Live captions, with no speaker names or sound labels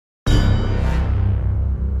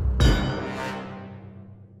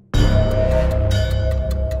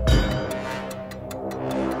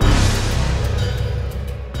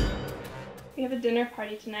dinner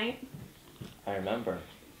party tonight. I remember.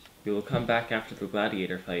 We will come back after the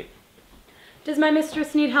gladiator fight. Does my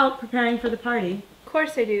mistress need help preparing for the party? Of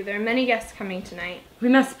course I do. There are many guests coming tonight. We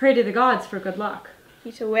must pray to the gods for good luck.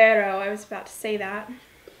 Ituero, I was about to say that.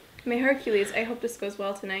 May Hercules, I hope this goes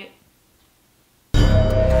well tonight.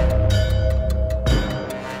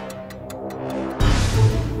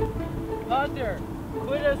 Pater,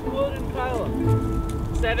 quid est quod in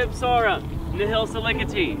caelum? Sed ipsorum, nihil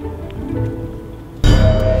silicati.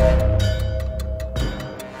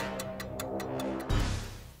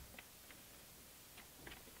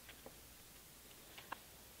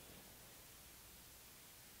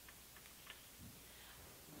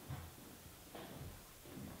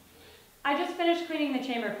 I just finished cleaning the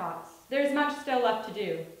chamber pots. There's much still left to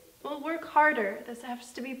do. We'll work harder. This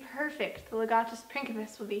has to be perfect. The legatus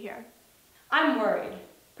principis will be here. I'm worried.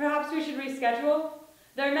 Perhaps we should reschedule?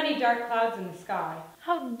 There are many dark clouds in the sky.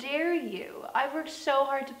 How dare you? I've worked so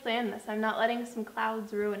hard to plan this. I'm not letting some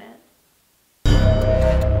clouds ruin it.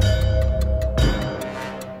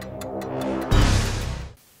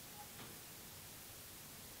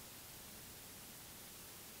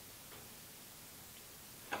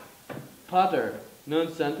 Pater, non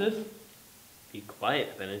sentis? Be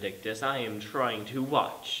quiet, Benedictus. I am trying to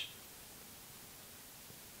watch.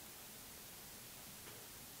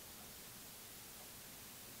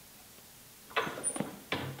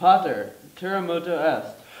 Pater, terremoto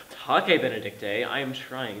est. Take, Benedicte. I am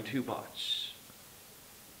trying to watch.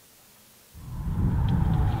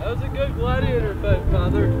 That was a good gladiator fight,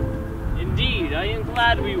 Father. Indeed, I am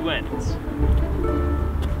glad we went.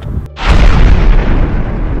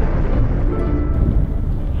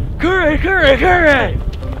 Curry, curry, curry!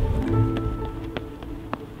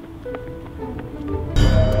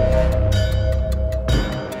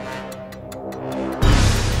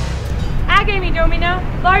 Agame, Domino!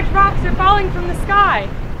 Large rocks are falling from the sky!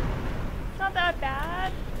 It's not that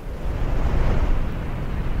bad.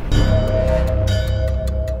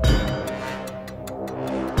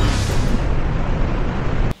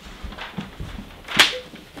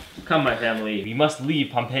 Come, my family. We must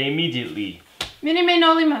leave Pompeii immediately. Minime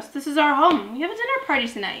nolimus, this is our home. We have a dinner party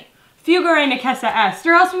tonight. Fugere necessa est,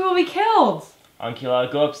 or else we will be killed!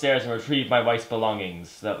 Ancilla, go upstairs and retrieve my wife's belongings,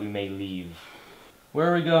 so that we may leave.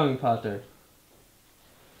 Where are we going, Pater?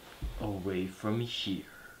 Away from here.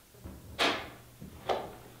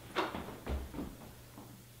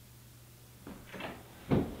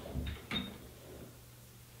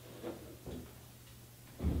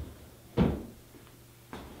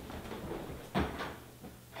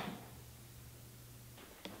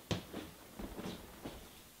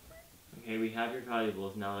 Okay, we have your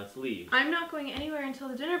valuables, now let's leave. I'm not going anywhere until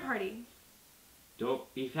the dinner party. Don't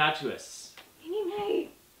be fatuous. Minime.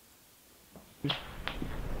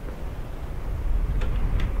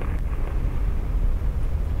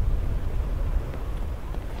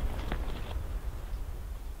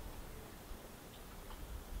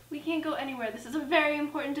 We can't go anywhere. This is a very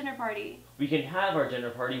important dinner party. We can have our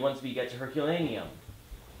dinner party once we get to Herculaneum.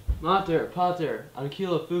 Mater, pater,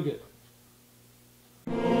 ancilla fugit.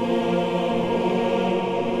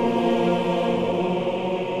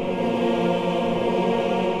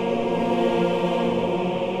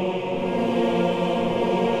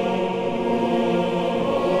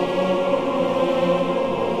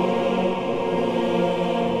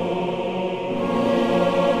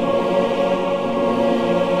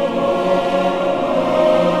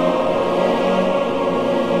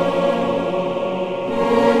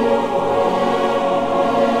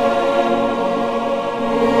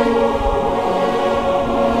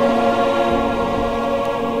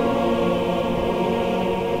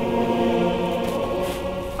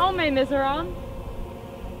 Miseron?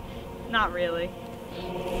 Not really.